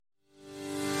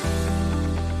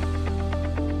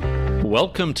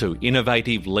Welcome to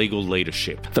Innovative Legal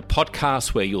Leadership, the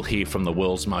podcast where you'll hear from the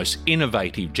world's most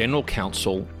innovative general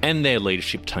counsel and their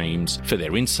leadership teams for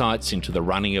their insights into the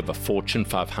running of a Fortune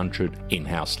 500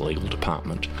 in-house legal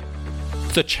department.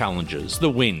 The challenges, the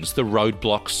wins, the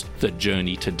roadblocks, the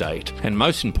journey to date, and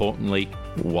most importantly,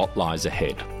 what lies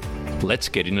ahead. Let's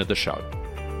get into the show.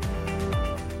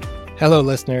 Hello,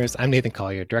 listeners. I'm Nathan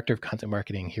Collier, Director of Content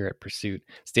Marketing here at Pursuit,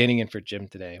 standing in for Jim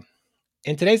today.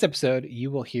 In today's episode,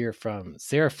 you will hear from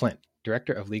Sarah Flint,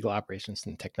 Director of Legal Operations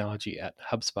and Technology at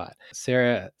HubSpot.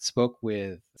 Sarah spoke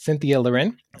with Cynthia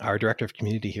Loren, our Director of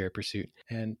Community here at Pursuit,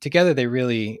 and together they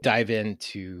really dive in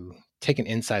to take an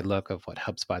inside look of what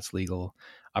HubSpot's legal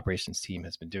operations team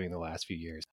has been doing the last few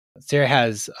years. Sarah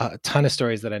has a ton of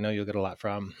stories that I know you'll get a lot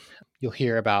from. You'll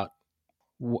hear about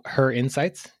her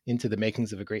insights into the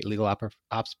makings of a great legal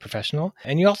ops professional.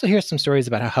 And you also hear some stories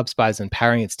about how HubSpot is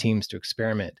empowering its teams to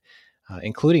experiment,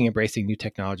 including embracing new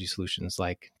technology solutions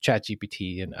like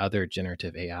ChatGPT and other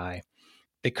generative AI.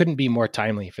 They couldn't be more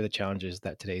timely for the challenges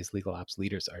that today's legal ops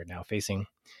leaders are now facing.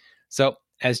 So,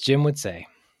 as Jim would say,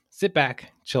 sit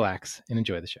back, chillax, and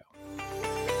enjoy the show.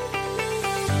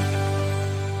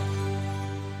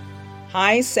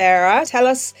 Hi, Sarah. Tell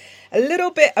us a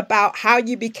little bit about how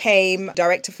you became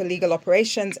Director for Legal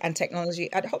Operations and Technology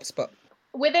at HubSpot.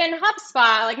 Within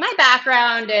HubSpot, my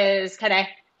background is kind of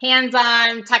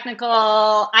hands-on,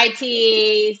 technical,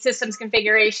 IT, systems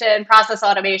configuration, process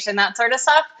automation, that sort of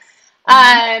stuff.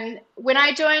 When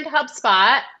I joined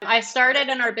HubSpot, I started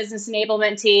in our business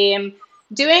enablement team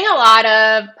doing a lot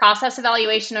of process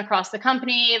evaluation across the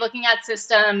company, looking at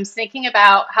systems, thinking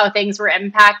about how things were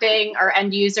impacting our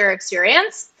end user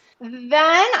experience. Then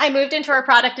I moved into our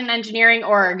product and engineering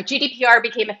org. GDPR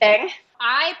became a thing.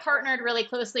 I partnered really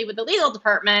closely with the legal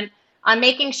department on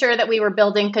making sure that we were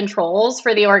building controls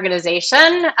for the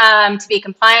organization to be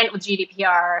compliant with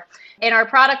GDPR. In our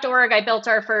product org, I built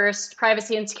our first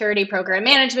privacy and security program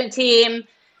management team.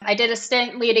 I did a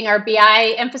stint leading our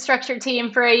BI infrastructure team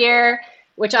for a year,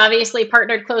 which obviously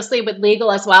partnered closely with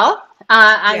legal as well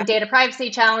on data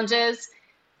privacy challenges.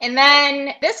 And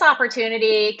then this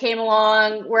opportunity came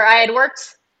along where I had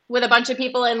worked with a bunch of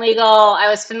people in legal. I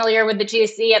was familiar with the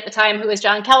GC at the time, who was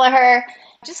John Kelleher.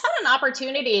 Just had an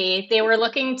opportunity. They were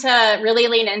looking to really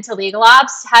lean into legal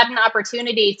ops, had an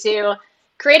opportunity to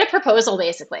create a proposal,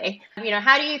 basically.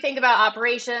 How do you think about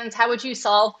operations? How would you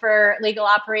solve for legal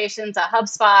operations at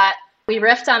HubSpot? We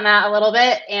riffed on that a little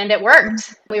bit and it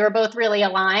worked. We were both really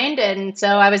aligned. And so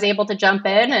I was able to jump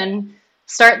in and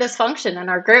start this function in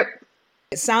our group.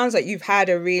 It sounds like you've had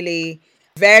a really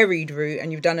varied route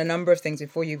and you've done a number of things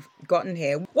before you've gotten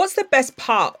here. What's the best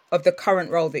part of the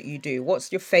current role that you do?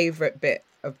 What's your favorite bit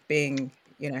of being,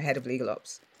 head of legal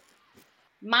ops?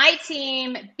 My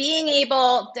team being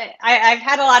able to, I've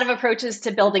had a lot of approaches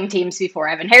to building teams before.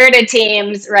 I've inherited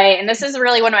teams, right? And this is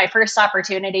really one of my first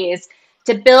opportunities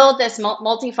to build this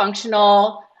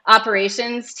multifunctional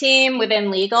operations team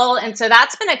within legal. And so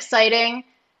that's been exciting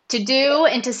to do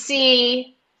and to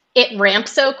see it ramp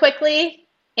so quickly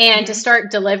and to start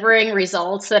delivering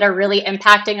results that are really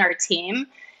impacting our team.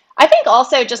 I think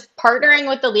also just partnering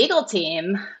with the legal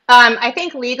team. I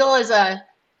think legal is a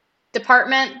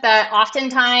department that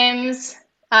oftentimes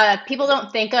people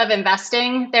don't think of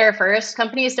investing there first.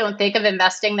 Companies don't think of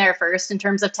investing there first in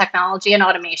terms of technology and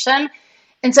automation.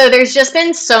 And so there's just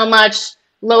been so much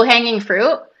low-hanging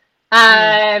fruit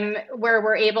where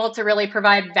we're able to really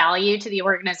provide value to the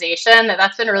organization.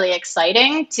 That's been really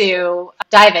exciting to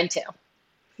dive into.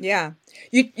 Yeah.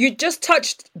 You just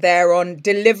touched there on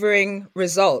delivering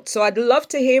results. So I'd love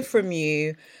to hear from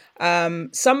you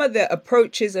some of the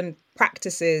approaches and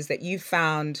practices that you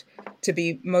found to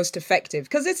be most effective.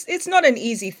 Because it's not an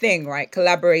easy thing, right?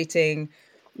 Collaborating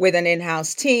with an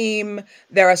in-house team.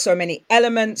 There are so many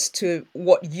elements to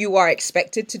what you are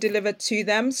expected to deliver to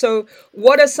them. So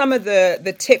what are some of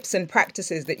the tips and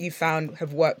practices that you found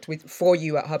have worked for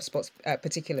you at HubSpot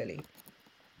particularly?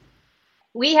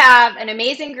 We have an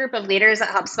amazing group of leaders at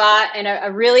HubSpot and a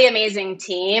really amazing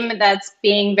team that's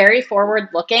being very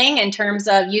forward-looking in terms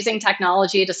of using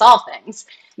technology to solve things.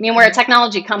 We're a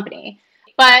technology company.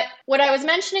 But what I was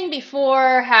mentioning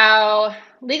before, how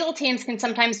legal teams can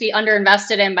sometimes be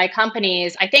underinvested in by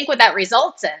companies, I think what that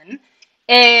results in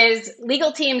is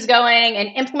legal teams going and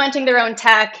implementing their own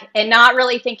tech and not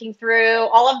really thinking through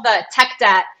all of the tech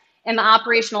debt and the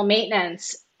operational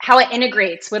maintenance, how it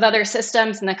integrates with other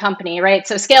systems in the company, right?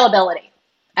 So scalability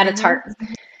at its heart.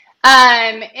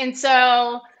 And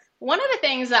so one of the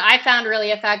things that I found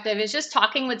really effective is just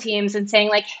talking with teams and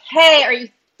saying hey, are you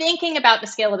thinking about the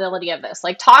scalability of this?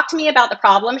 Talk to me about the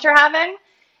problems you're having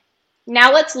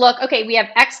Now let's look, okay, we have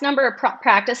X number of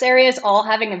practice areas all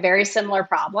having a very similar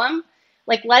problem.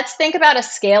 Like, let's think about a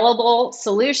scalable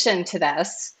solution to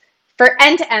this for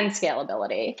end-to-end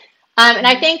scalability. And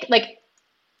I think, like,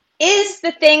 is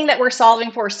the thing that we're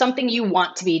solving for something you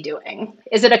want to be doing?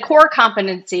 Is it a core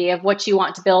competency of what you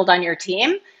want to build on your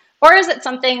team? Or is it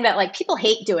something that like people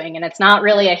hate doing and it's not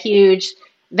really a huge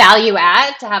value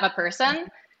add to have a person?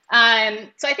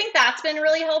 So I think that's been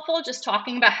really helpful, just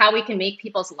talking about how we can make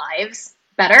people's lives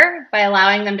better by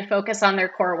allowing them to focus on their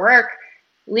core work,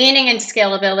 leaning into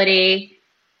scalability.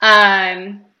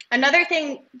 Another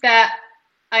thing that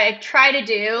I try to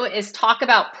do is talk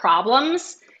about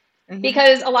problems.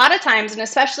 Because a lot of times, and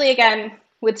especially again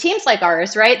with teams like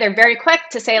ours, right, they're very quick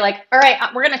to say like, all right,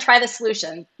 we're going to try the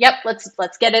solution. Yep,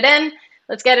 let's get it in.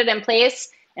 Let's get it in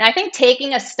place. And I think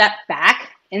taking a step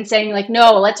back and saying like,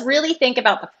 no, let's really think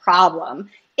about the problem.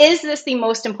 Is this the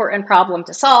most important problem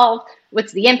to solve?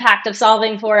 What's the impact of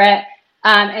solving for it?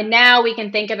 And now we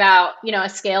can think about, a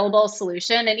scalable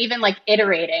solution and even like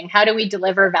iterating. How do we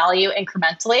deliver value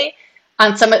incrementally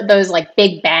on some of those like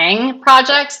big bang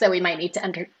projects that we might need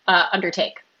to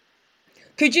undertake?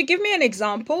 Could you give me an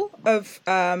example of,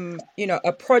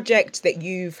 a project that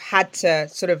you've had to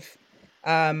sort of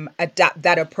adapt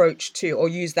that approach to or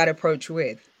use that approach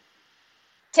with?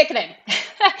 Ticketing.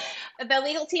 The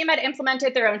legal team had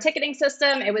implemented their own ticketing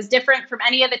system. It was different from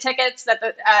any of the tickets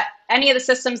that any of the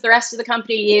systems the rest of the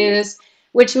company used,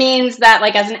 which means that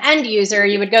like as an end user,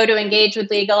 you would go to engage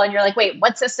with legal and you're like, wait,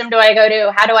 what system do I go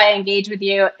to? How do I engage with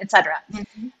you, etc.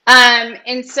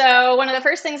 And so one of the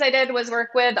first things I did was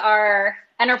work with our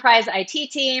enterprise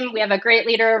IT team. We have a great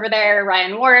leader over there,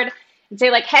 Ryan Ward, and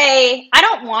say like, hey, I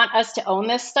don't want us to own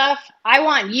this stuff. I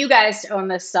want you guys to own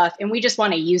this stuff and we just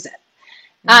want to use it.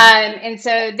 And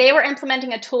so they were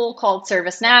implementing a tool called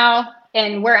ServiceNow,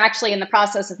 and we're actually in the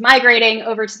process of migrating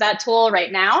over to that tool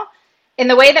right now. And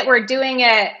the way that we're doing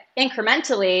it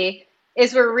incrementally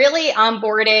is we're really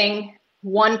onboarding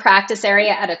one practice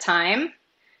area at a time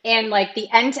and like the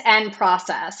end-to-end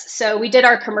process. So we did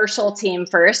our commercial team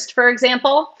first, for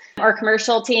example, our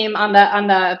commercial team on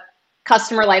the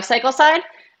customer lifecycle side.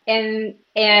 And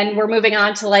we're moving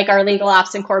on to like our legal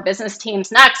ops and core business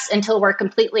teams next until we're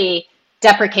completely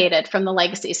deprecated from the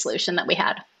legacy solution that we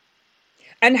had.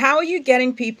 And how are you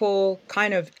getting people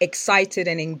kind of excited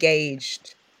and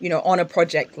engaged, on a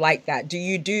project like that? Do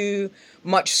you do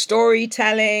much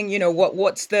storytelling?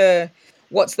 What's the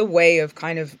way of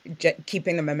kind of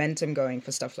keeping the momentum going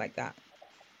for stuff like that?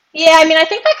 Yeah, I mean, I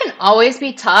think that can always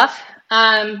be tough.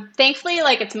 Thankfully,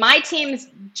 like it's my team's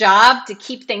job to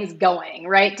keep things going,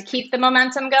 right? To keep the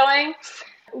momentum going.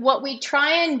 What we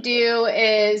try and do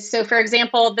is, so for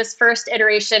example, this first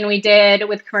iteration we did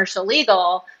with commercial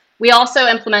legal, we also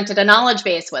implemented a knowledge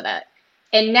base with it.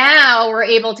 And now we're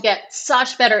able to get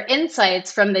such better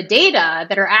insights from the data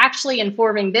that are actually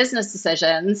informing business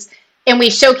decisions, and we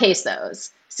showcase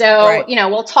those. So, right.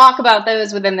 We'll talk about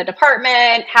those within the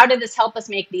department. How did this help us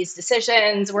make these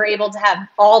decisions? We're able to have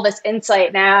all this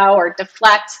insight now, or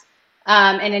deflect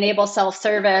and enable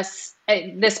self-service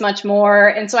this much more.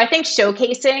 And so I think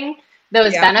showcasing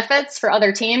those benefits for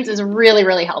other teams is really,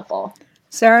 really helpful.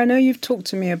 Sarah, I know you've talked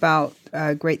to me about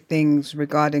great things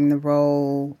regarding the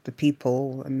role, the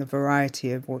people, and the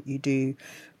variety of what you do.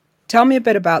 Tell me a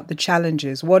bit about the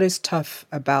challenges. What is tough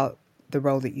about the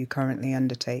role that you currently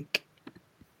undertake?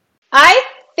 I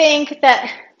think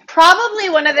that probably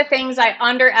one of the things I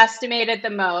underestimated the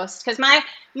most, because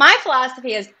my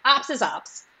philosophy is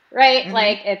ops, right? Mm-hmm.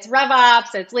 Like it's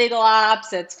RevOps, it's legal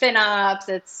ops, it's FinOps,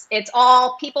 it's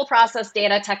all people, process,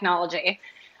 data, technology.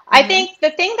 I think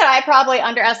the thing that I probably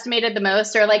underestimated the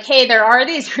most are like, hey, there are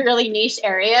these really niche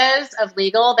areas of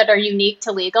legal that are unique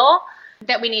to legal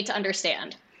that we need to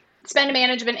understand. Spend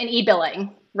management and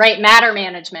e-billing, right? Matter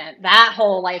management, that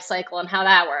whole life cycle and how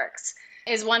that works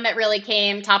is one that really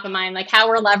came top of mind, like how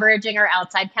we're leveraging our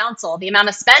outside counsel, the amount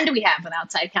of spend we have with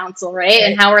outside counsel, right?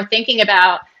 And how we're thinking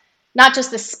about not just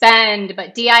the spend,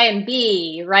 but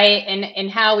DI&B, right?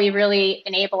 And how we really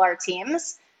enable our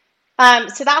teams.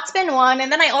 So that's been one.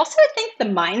 And then I also think the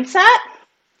mindset.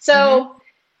 So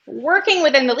working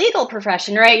within the legal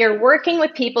profession, right? You're working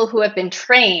with people who have been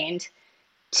trained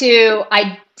to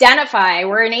identify,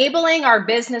 we're enabling our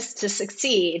business to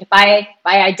succeed by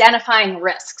identifying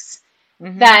risks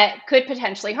that could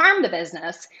potentially harm the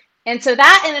business. And so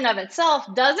that in and of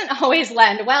itself doesn't always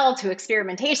lend well to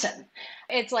experimentation.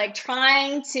 It's like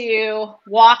trying to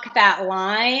walk that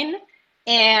line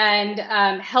and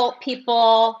help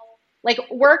people like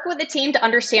work with the team to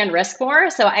understand risk more.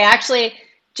 So I actually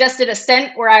just did a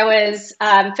stint where I was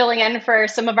filling in for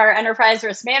some of our enterprise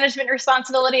risk management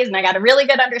responsibilities, and I got a really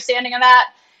good understanding of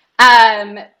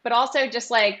that. But also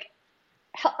just like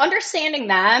understanding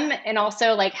them, and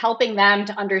also like helping them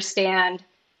to understand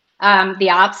the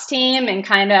ops team and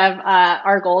kind of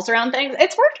our goals around things.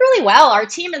 It's worked really well. Our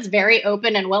team is very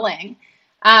open and willing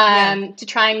to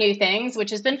try new things,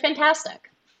 which has been fantastic.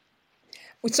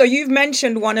 So you've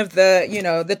mentioned one of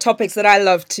the, the topics that I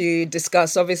love to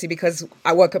discuss, obviously, because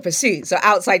I work at Pursuit. So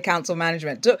outside counsel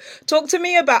management. Talk to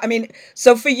me about,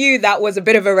 so for you, that was a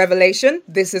bit of a revelation.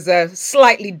 This is a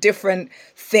slightly different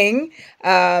thing,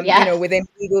 within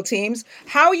legal teams.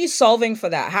 How are you solving for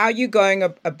that? How are you going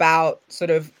about sort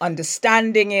of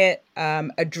understanding it,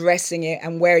 addressing it,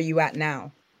 and where are you at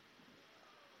now?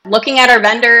 Looking at our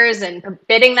vendors and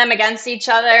bidding them against each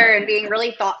other and being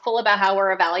really thoughtful about how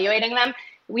we're evaluating them.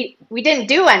 We didn't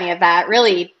do any of that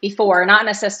really before, not in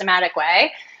a systematic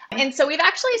way. And so we've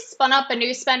actually spun up a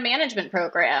new spend management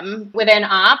program within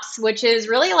ops, which is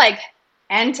really like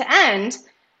end to end.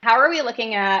 How are we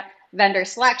looking at vendor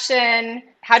selection?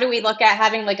 How do we look at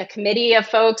having like a committee of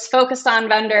folks focused on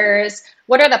vendors?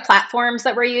 What are the platforms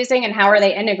that we're using and how are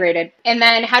they integrated? And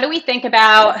then how do we think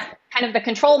about kind of the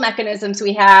control mechanisms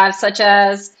we have, such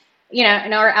as,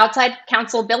 in our outside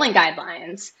counsel billing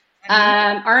guidelines,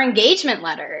 our engagement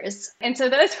letters. And so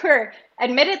those were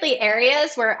admittedly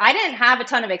areas where I didn't have a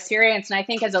ton of experience. And I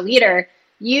think as a leader,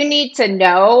 you need to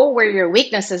know where your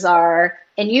weaknesses are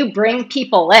and you bring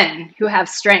people in who have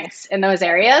strengths in those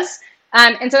areas.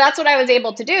 And so that's what I was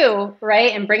able to do,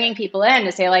 right? And bringing people in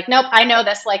to say like, nope, I know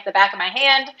this like the back of my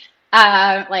hand.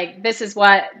 This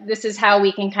is how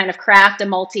we can kind of craft a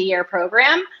multi-year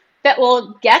program that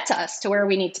will get us to where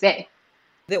we need to be.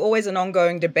 There's always an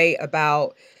ongoing debate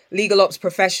about legal ops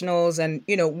professionals and,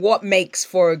 what makes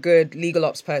for a good legal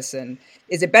ops person.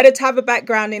 Is it better to have a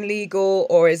background in legal,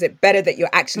 or is it better that you're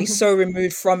actually so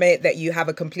removed from it that you have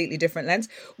a completely different lens?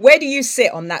 Where do you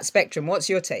sit on that spectrum? What's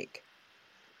your take?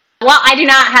 Well, I do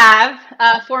not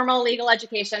have formal legal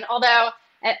education, although,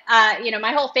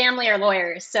 my whole family are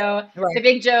lawyers. So right. The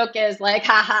big joke is like,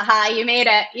 ha, ha, ha, you made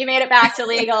it. You made it back to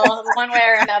legal one way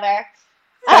or another,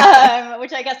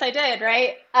 which I guess I did,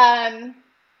 right?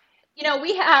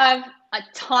 We have a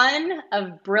ton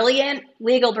of brilliant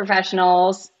legal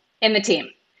professionals in the team.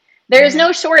 There's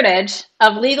no shortage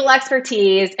of legal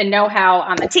expertise and know-how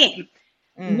on the team.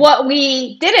 What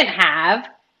we didn't have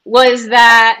was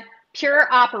that pure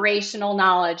operational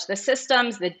knowledge, the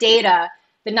systems, the data,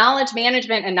 the knowledge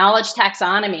management and knowledge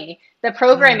taxonomy, the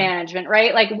program management,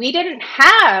 right? Like we didn't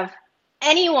have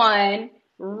anyone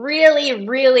really,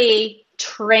 really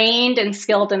trained and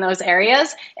skilled in those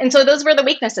areas. And so those were the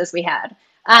weaknesses we had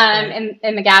and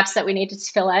the gaps that we needed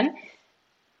to fill in.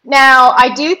 Now,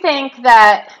 I do think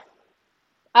that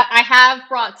I have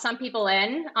brought some people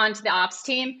in onto the ops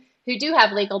team who do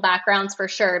have legal backgrounds for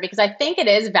sure, because I think it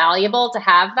is valuable to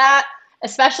have that,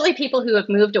 especially people who have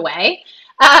moved away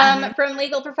from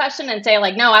legal profession and say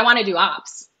like, no, I want to do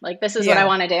ops. Like, this is what I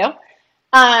want to do.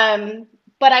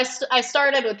 But I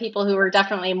started with people who were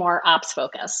definitely more ops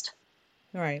focused.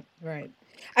 Right.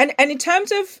 And in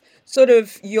terms of sort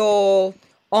of your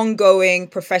ongoing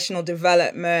professional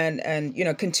development and,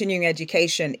 continuing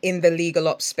education in the legal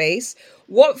ops space,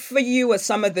 what for you are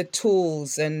some of the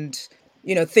tools and,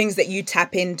 things that you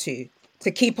tap into to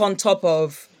keep on top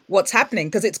of what's happening?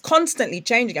 Because it's constantly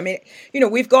changing. I mean,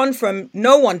 we've gone from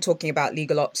no one talking about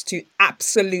legal ops to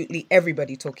absolutely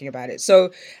everybody talking about it.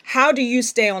 So how do you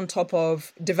stay on top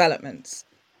of developments?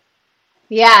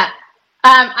 Yeah,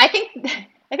 I think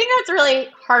that's a really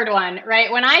hard one,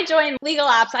 right? When I joined legal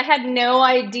ops, I had no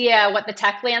idea what the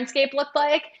tech landscape looked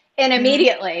like. And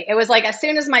immediately it was like, as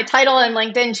soon as my title in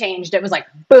LinkedIn changed, it was like,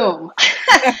 boom.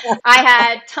 I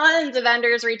had tons of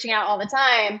vendors reaching out all the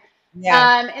time.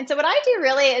 Yeah. And so what I do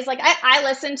really is like, I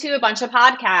listen to a bunch of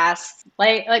podcasts,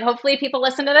 like hopefully people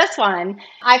listen to this one.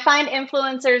 I find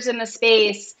influencers in the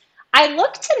space. I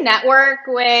look to network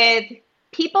with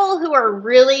people who are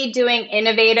really doing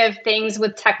innovative things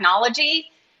with technology,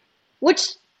 which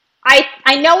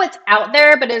I know it's out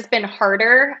there, but it's been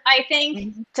harder, I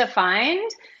think, to find.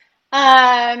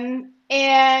 And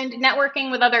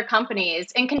networking with other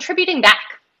companies and contributing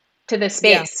back to the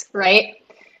space, right?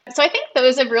 So I think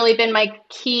those have really been my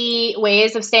key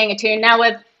ways of staying attuned. Now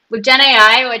with Gen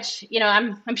AI, which,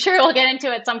 I'm sure we'll get into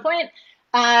at some point,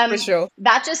 for sure.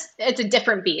 It's a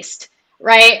different beast,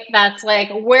 right? That's like,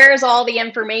 where's all the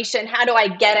information? How do I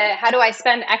get it? How do I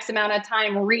spend X amount of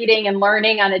time reading and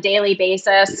learning on a daily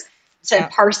basis to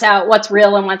parse out what's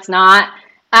real and what's not?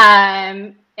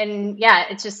 And yeah,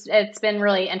 it's been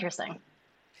really interesting.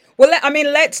 Well,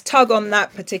 let's tug on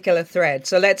that particular thread.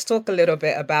 So let's talk a little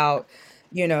bit about,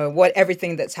 what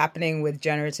everything that's happening with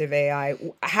generative AI.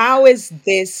 How is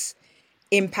this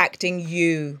impacting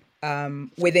you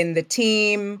within the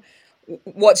team?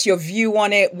 What's your view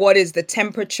on it? What is the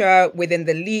temperature within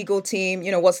the legal team?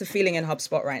 What's the feeling in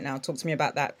HubSpot right now? Talk to me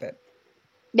about that bit.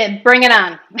 Yeah, bring it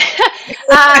on.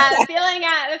 The feeling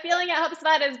at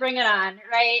HubSpot is bring it on,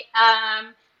 right?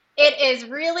 It is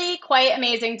really quite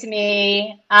amazing to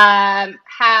me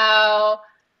how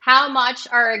much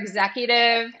our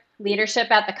executive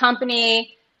leadership at the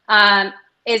company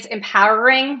is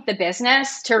empowering the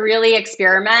business to really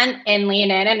experiment and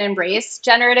lean in and embrace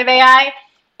generative AI,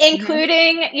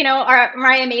 including,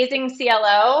 my amazing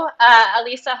CLO,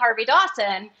 Elisa Harvey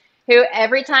Dawson, who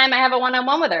every time I have a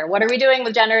one-on-one with her, what are we doing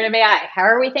with generative AI? How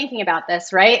are we thinking about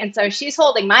this, right? And so she's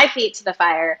holding my feet to the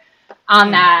fire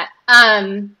on that,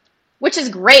 which is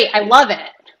great. I love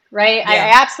it, right? Yeah.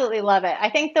 I absolutely love it. I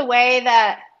think the way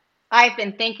that I've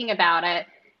been thinking about it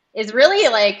is really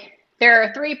like there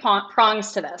are three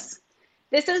prongs to this.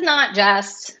 This is not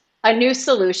just a new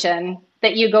solution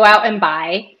that you go out and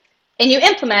buy and you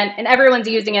implement and everyone's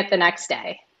using it the next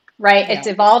day, right? Yeah. It's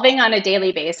evolving on a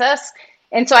daily basis.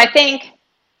 And so I think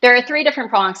there are three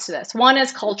different prongs to this. One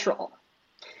is cultural.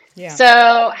 Yeah.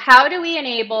 So how do we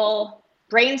enable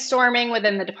brainstorming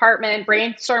within the department,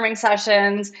 brainstorming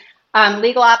sessions?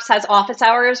 Legal Ops has office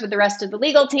hours with the rest of the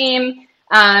legal team.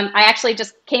 I actually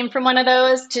just came from one of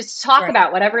those to talk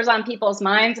about whatever's on people's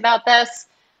minds about this.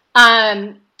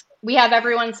 We have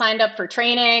everyone signed up for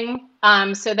training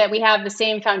so that we have the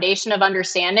same foundation of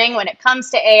understanding when it comes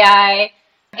to AI.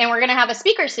 And we're going to have a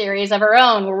speaker series of our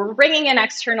own where we're bringing in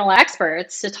external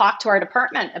experts to talk to our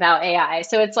department about AI.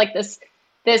 So it's like this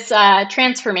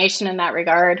transformation in that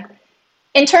regard.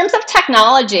 In terms of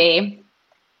technology,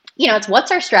 it's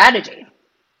what's our strategy?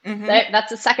 That's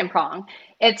the second prong.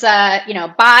 It's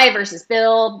buy versus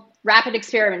build, rapid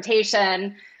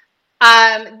experimentation.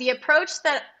 The approach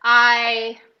that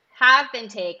I have been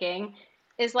taking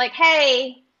is like,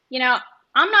 hey,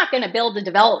 I'm not going to build a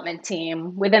development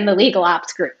team within the legal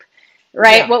ops group,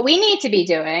 right? Yeah. What we need to be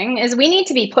doing is we need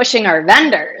to be pushing our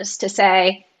vendors to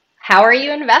say, how are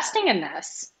you investing in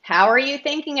this? How are you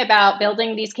thinking about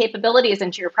building these capabilities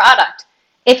into your product?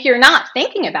 If you're not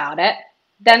thinking about it,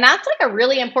 then that's like a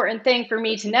really important thing for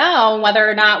me to know whether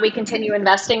or not we continue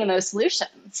investing in those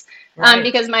solutions. Right.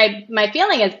 Because my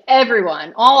feeling is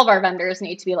all of our vendors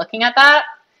need to be looking at that.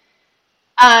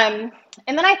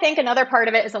 And then I think another part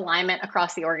of it is alignment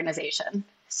across the organization.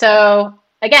 So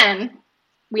again,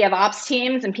 we have ops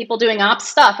teams and people doing ops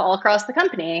stuff all across the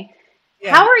company.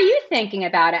 Yeah. How are you thinking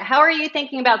about it? How are you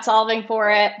thinking about solving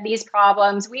for it, these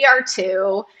problems? We are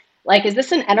too. Like, is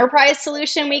this an enterprise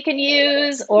solution we can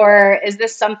use? Or is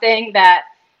this something that,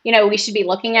 we should be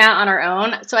looking at on our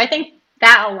own? So I think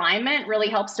that alignment really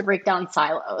helps to break down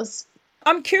silos.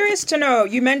 I'm curious to know,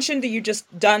 you mentioned that you just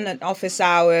done an office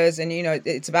hours and,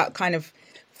 it's about kind of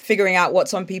figuring out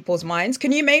what's on people's minds.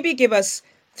 Can you maybe give us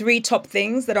 3 top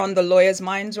things that are on the lawyers'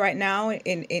 minds right now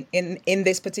in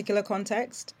this particular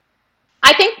context?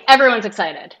 I think everyone's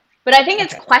excited, but I think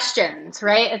it's questions,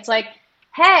 right? It's like,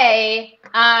 hey,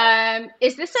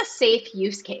 is this a safe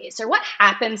use case? Or what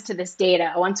happens to this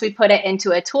data once we put it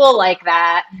into a tool like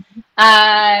that?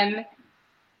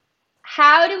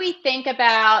 How do we think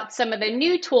about some of the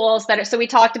new tools so we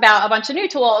talked about a bunch of new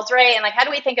tools, right? And like, how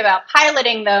do we think about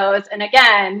piloting those? And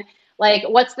again, like,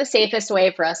 what's the safest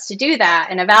way for us to do that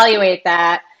and evaluate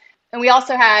that? And we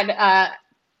also had,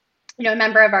 a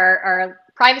member of our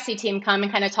privacy team come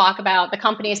and kind of talk about the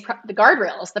company's, the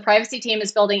guardrails. The privacy team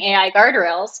is building AI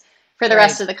guardrails for the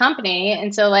rest of the company.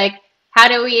 And so like, how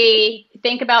do we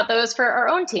think about those for our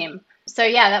own team? So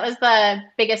yeah, that was the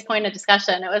biggest point of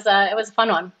discussion. It was a fun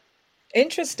one.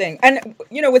 Interesting. And,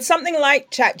 with something like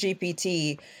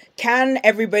ChatGPT, can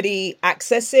everybody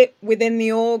access it within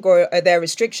the org, or are there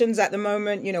restrictions at the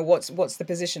moment? What's the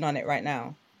position on it right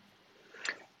now?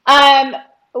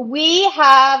 We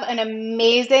have an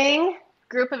amazing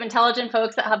group of intelligent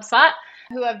folks at HubSpot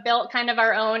who have built kind of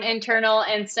our own internal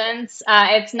instance.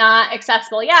 It's not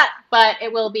accessible yet, but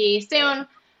it will be soon.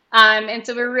 And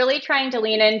so we're really trying to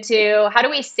lean into how do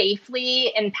we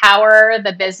safely empower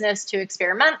the business to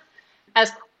experiment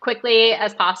as quickly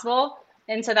as possible.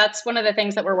 And so that's one of the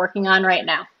things that we're working on right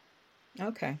now.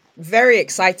 Okay. Very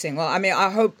exciting. Well, I mean, I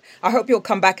hope you'll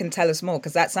come back and tell us more,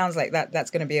 because that sounds like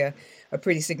that's going to be a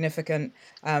pretty significant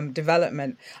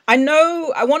development. I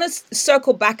know I want to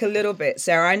circle back a little bit,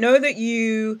 Sarah. I know that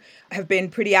you have been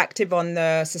pretty active on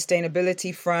the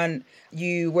sustainability front.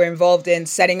 You were involved in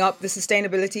setting up the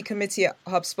sustainability committee at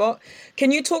HubSpot.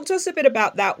 Can you talk to us a bit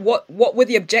about that? What were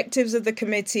the objectives of the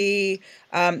committee?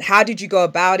 How did you go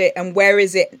about it? And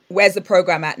where's the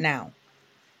program at now?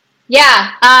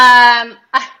 Yeah,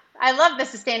 I love the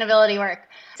sustainability work.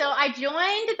 So I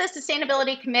joined the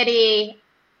sustainability committee,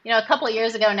 a couple of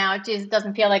years ago now. It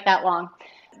doesn't feel like that long.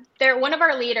 They're one of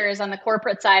our leaders on the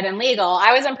corporate side in legal.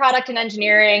 I was in product and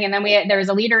engineering, and then there was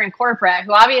a leader in corporate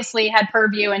who obviously had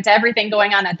purview into everything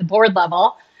going on at the board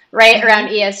level, right, around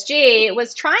ESG,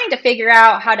 was trying to figure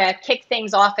out how to kick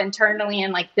things off internally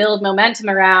and like build momentum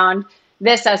around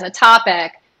this as a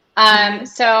topic.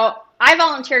 So I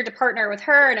volunteered to partner with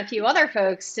her and a few other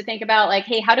folks to think about like,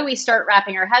 hey, how do we start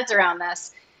wrapping our heads around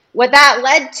this? What that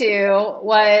led to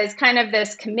was kind of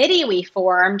this committee we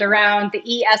formed around the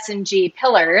ESG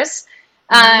pillars.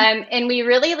 And we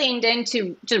really leaned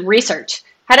into research.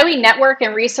 How do we network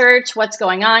and research what's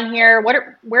going on here?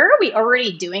 Where are we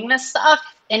already doing this stuff?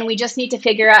 And we just need to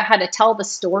figure out how to tell the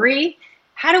story.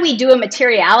 How do we do a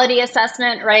materiality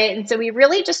assessment, right? And so we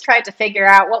really just tried to figure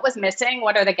out what was missing,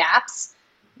 what are the gaps,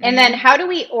 and then how do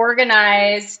we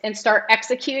organize and start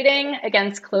executing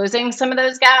against closing some of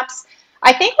those gaps?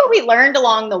 I think what we learned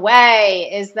along the way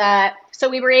is that, so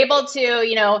we were able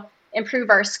to,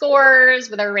 improve our scores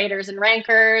with our raters and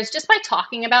rankers just by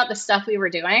talking about the stuff we were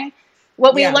doing.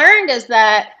 What we learned is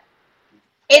that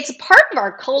it's part of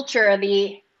our culture.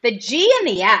 The G and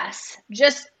the S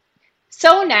just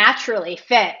so naturally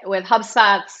fit with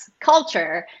HubSpot's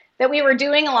culture that we were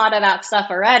doing a lot of that stuff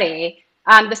already.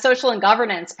 The social and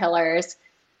governance pillars.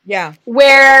 Yeah.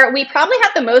 Where we probably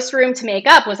had the most room to make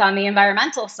up was on the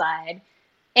environmental side.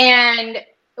 And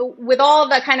with all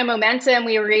the kind of momentum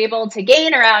we were able to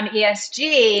gain around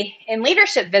ESG and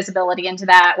leadership visibility into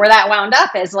that, where that wound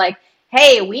up is like,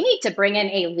 hey, we need to bring in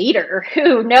a leader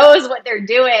who knows what they're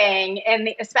doing, and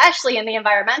especially in the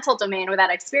environmental domain with that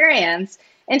experience,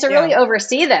 and to really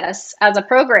oversee this as a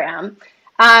program.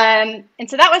 And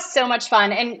so that was so much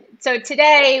fun. And so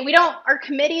today our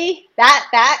committee,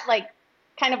 that like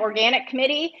kind of organic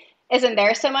committee isn't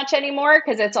there so much anymore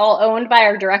because it's all owned by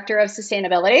our director of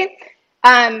sustainability.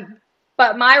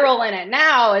 But my role in it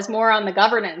now is more on the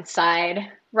governance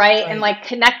side, right? And like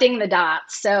connecting the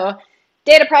dots. So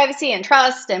data privacy and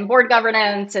trust and board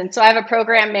governance. And so I have a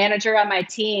program manager on my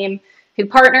team who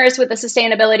partners with the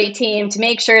sustainability team to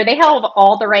make sure they have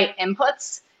all the right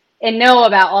inputs and know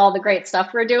about all the great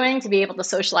stuff we're doing to be able to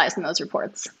socialize in those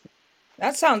reports.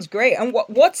 That sounds great. And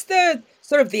what's the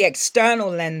sort of the external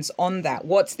lens on that?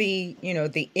 What's the,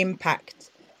 the impact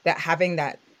that having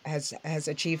that has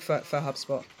achieved for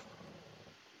HubSpot?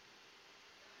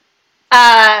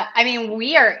 I mean,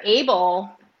 we are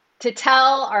able to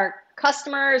tell our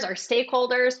customers, our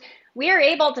stakeholders, we are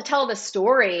able to tell the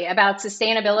story about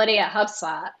sustainability at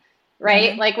HubSpot,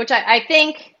 right? Like, which I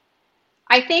think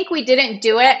we didn't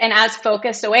do it in as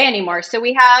focused a way anymore. So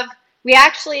we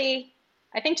actually,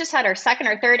 I think, just had our second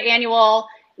or third annual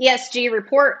ESG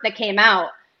report that came out,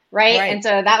 right? And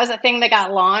so that was a thing that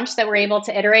got launched that we're able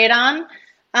to iterate on.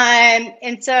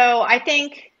 And so I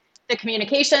think the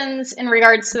communications in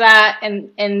regards to that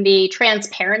and the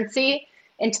transparency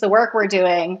into the work we're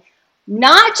doing,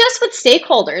 not just with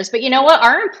stakeholders, but you know what?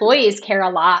 Our employees care a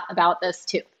lot about this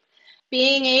too.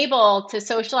 Being able to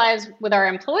socialize with our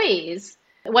employees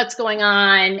what's going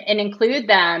on and include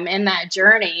them in that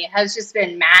journey has just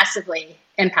been massively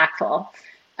impactful.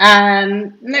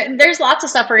 There's lots of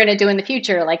stuff we're going to do in the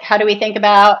future. Like, how do we think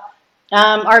about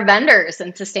our vendors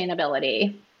and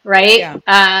sustainability, right?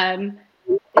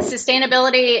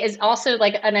 Sustainability is also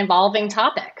like an evolving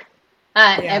topic.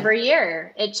 Every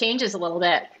year it changes a little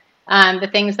bit, the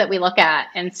things that we look at.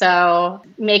 And so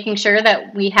making sure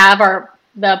that we have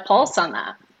the pulse on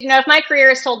that. If my career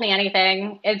has told me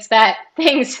anything, it's that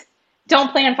things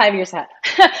don't plan 5 years ahead.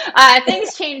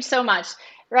 Things change so much,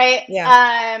 right?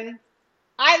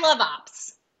 I love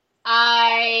ops.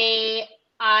 I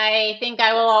think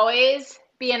I will always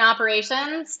be in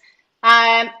operations.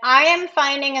 I am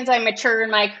finding as I mature in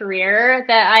my career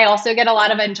that I also get a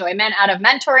lot of enjoyment out of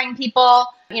mentoring people,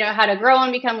 how to grow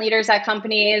and become leaders at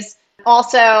companies.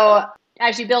 Also,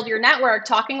 as you build your network,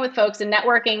 talking with folks and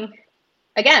networking,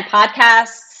 again,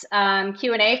 podcasts,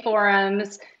 Q&A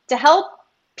forums to help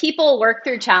people work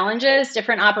through challenges,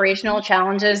 different operational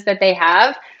challenges that they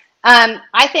have.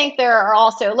 I think there are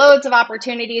also loads of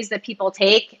opportunities that people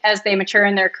take as they mature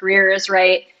in their careers,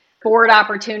 right? board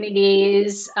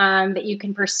opportunities that you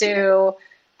can pursue,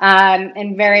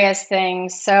 and various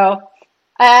things. So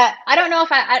I don't know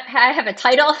if I have a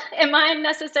title in mind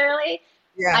necessarily.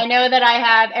 Yeah. I know that I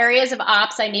have areas of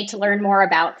ops I need to learn more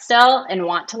about still and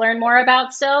want to learn more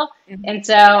about still. Mm-hmm. And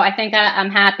so I think I'm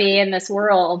happy in this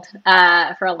world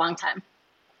for a long time.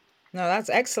 No, that's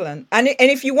excellent. And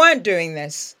if you weren't doing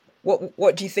this,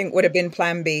 what do you think would have been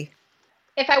plan B?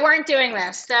 If I weren't doing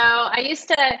this, so I used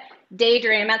to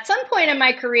daydream. At some point in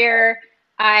my career,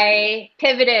 I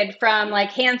pivoted from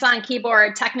like hands-on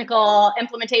keyboard technical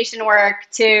implementation work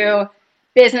to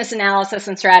business analysis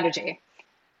and strategy.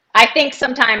 I think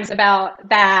sometimes about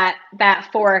that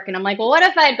fork, and I'm like, well, what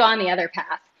if I had gone the other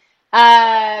path?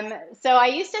 So I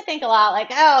used to think a lot like,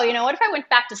 oh, what if I went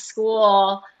back to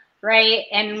school, right?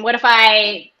 And what if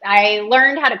I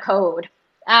learned how to code,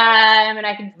 and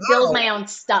I could build my own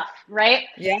stuff, right?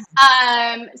 Yeah.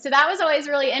 So that was always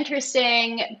really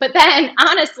interesting. But then,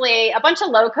 honestly, a bunch of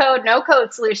low code, no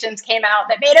code solutions came out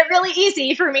that made it really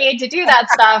easy for me to do that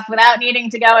stuff without needing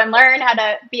to go and learn how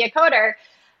to be a coder.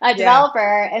 A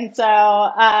developer. And so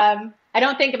I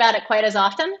don't think about it quite as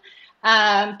often,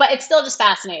 but it still just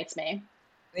fascinates me.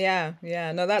 Yeah.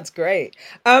 No, that's great.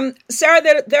 Sarah,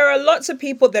 there are lots of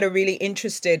people that are really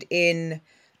interested in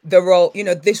the role,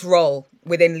 this role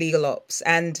within legal ops.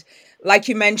 And like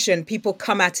you mentioned, people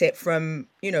come at it from,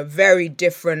 very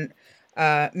different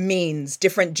means,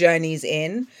 different journeys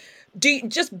in.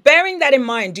 Just bearing that in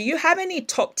mind, do you have any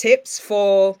top tips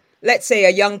for, let's say, a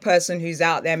young person who's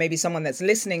out there, maybe someone that's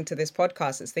listening to this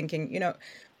podcast that's thinking,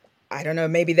 I don't know,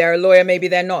 maybe they're a lawyer, maybe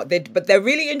they're not, but they're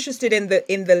really interested in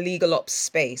the legal ops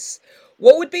space.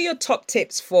 What would be your top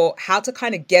tips for how to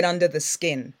kind of get under the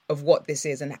skin of what this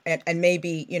is and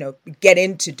maybe, get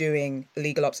into doing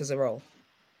legal ops as a role?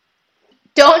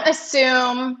 Don't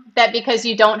assume that because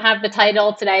you don't have the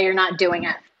title today, you're not doing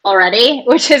it already,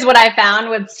 which is what I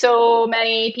found with so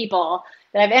many people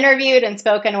that I've interviewed and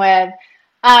spoken with.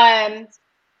 A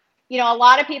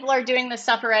lot of people are doing this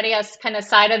stuff already as kind of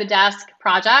side of the desk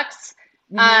projects.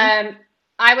 Mm-hmm.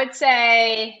 I would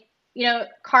say,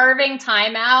 carving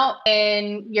time out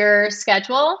in your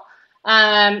schedule,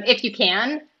 if you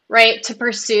can, right, to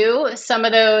pursue some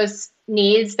of those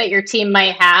needs that your team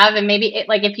might have. And maybe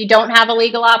if you don't have a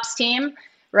legal ops team,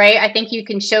 right, I think you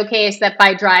can showcase that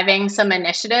by driving some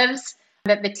initiatives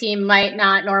that the team might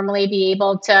not normally be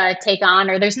able to take on,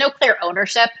 or there's no clear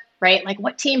ownership, right? Like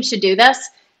what team should do this?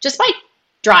 Just by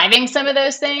driving some of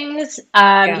those things,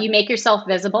 you make yourself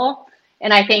visible.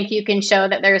 And I think you can show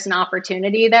that there's an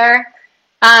opportunity there.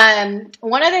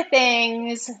 One of the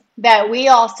things that we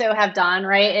also have done,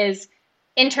 right, is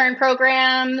intern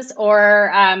programs,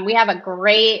 or we have a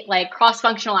great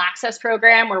cross-functional access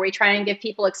program where we try and give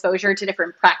people exposure to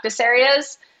different practice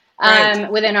areas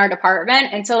within our department.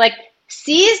 And so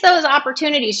seize those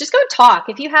opportunities. Just go talk.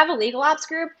 If you have a legal ops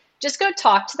group, just go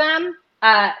talk to them.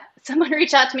 Someone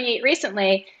reached out to me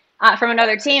recently from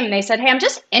another team, and they said, hey, I'm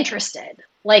just interested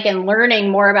in learning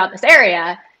more about this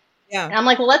area. Yeah. And I'm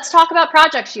like, well, let's talk about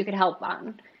projects you could help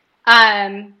on.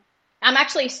 I'm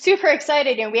actually super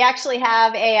excited. And we actually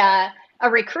have a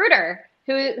recruiter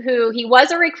who he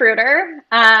was a recruiter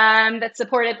that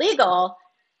supported legal.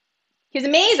 He's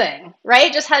amazing,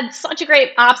 right? Just had such a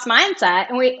great ops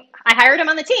mindset. And I hired him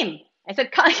on the team. I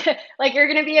said, you're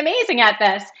going to be amazing at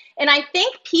this. And I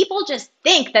think people just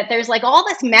think that there's all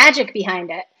this magic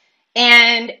behind it.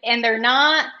 And they're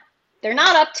not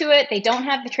up to it. They don't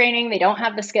have the training. They don't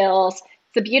have the skills.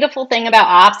 The beautiful thing about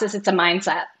ops is it's a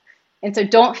mindset. And so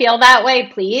don't feel that way,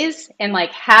 please. And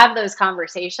have those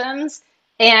conversations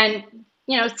and,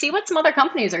 see what some other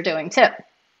companies are doing too.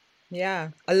 Yeah,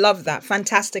 I love that.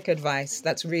 Fantastic advice.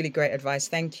 That's really great advice.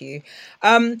 Thank you.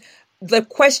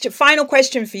 Final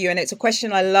question for you, and it's a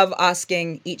question I love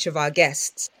asking each of our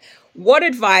guests. What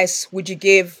advice would you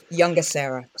give younger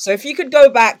Sarah? So if you could go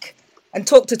back and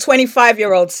talk to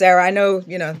 25-year-old Sarah, I know,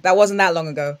 that wasn't that long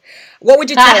ago. What would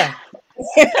you tell her?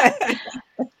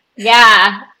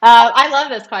 Yeah, I love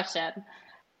this question.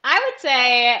 I would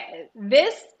say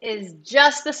this is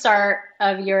just the start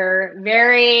of your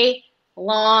very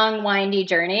long, windy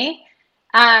journey.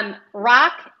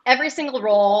 Rock every single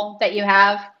role that you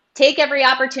have. Take every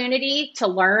opportunity to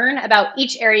learn about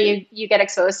each area you get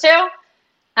exposed to.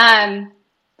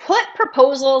 Put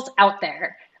proposals out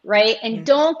there, right? And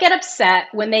don't get upset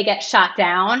when they get shot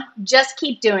down. Just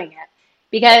keep doing it.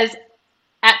 Because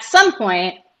at some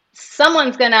point,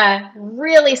 someone's going to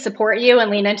really support you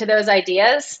and lean into those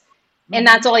ideas. And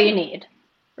that's all you need,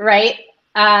 right?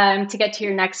 To get to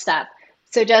your next step.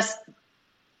 So just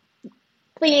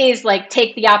please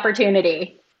take the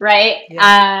opportunity, right?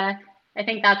 Yeah. I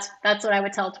think that's what I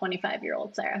would tell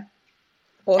 25-year-old Sarah.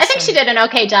 Awesome. I think she did an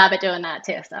okay job at doing that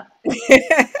too. So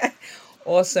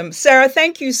awesome. Sarah,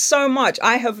 thank you so much.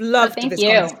 I have loved this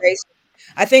conversation.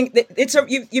 I think that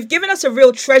you've given us a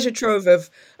real treasure trove of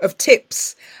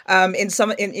tips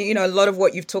in a lot of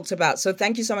what you've talked about. So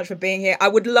thank you so much for being here. I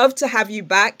would love to have you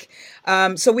back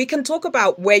so we can talk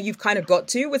about where you've kind of got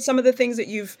to with some of the things that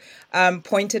you've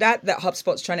pointed at that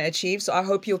HubSpot's trying to achieve. So I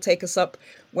hope you'll take us up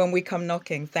when we come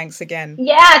knocking. Thanks again.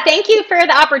 Yeah, thank you for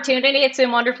the opportunity. It's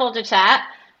been wonderful to chat,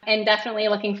 and definitely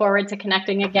looking forward to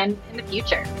connecting again in the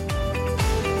future.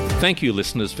 Thank you,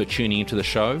 listeners, for tuning into the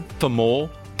show. For more,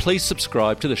 please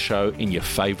subscribe to the show in your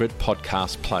favourite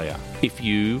podcast player. If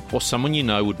you or someone you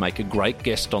know would make a great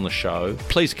guest on the show,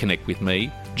 please connect with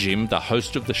me, Jim, the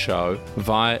host of the show,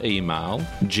 via email,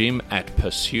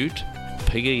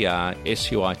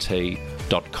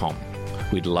 jim@pursuit.com.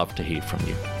 We'd love to hear from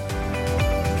you.